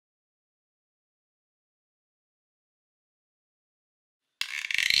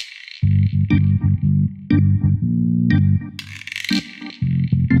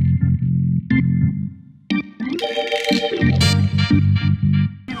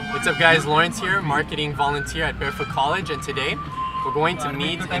What's up guys, Lawrence here, marketing volunteer at Barefoot College, and today we're going to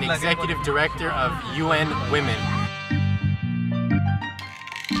meet an executive director of UN Women.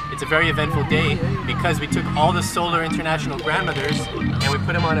 It's a very eventful day because we took all the Solar International grandmothers and we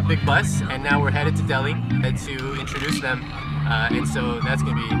put them on a big bus, and now we're headed to Delhi to introduce them, and so that's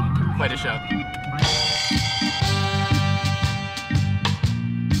going to be quite a show.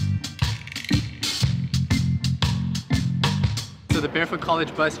 So the Barefoot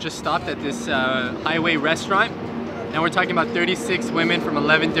College bus just stopped at this highway restaurant. Now we're talking about 36 women from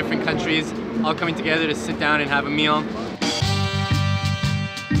 11 different countries all coming together to sit down and have a meal.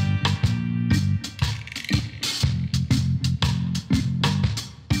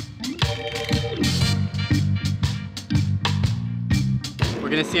 We're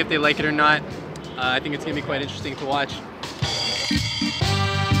gonna see if they like it or not. I think it's gonna be quite interesting to watch.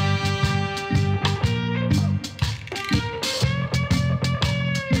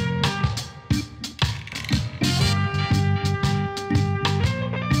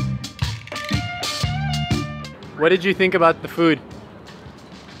 What did you think about the food?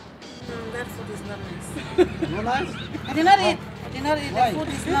 That food is not nice. No nice? I did not eat. I did not eat. Why? The food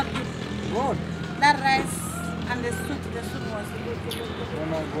is not good. Good. That rice and the soup was good. No,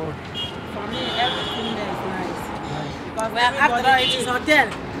 no, good. For me, everything there is nice. Because after all, it is hotel.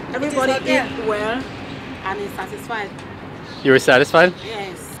 Everybody eat well and is satisfied. You were satisfied?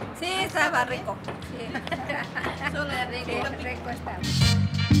 Yes. Sí, estaba rico. Sí. Solo rico, rico estaba.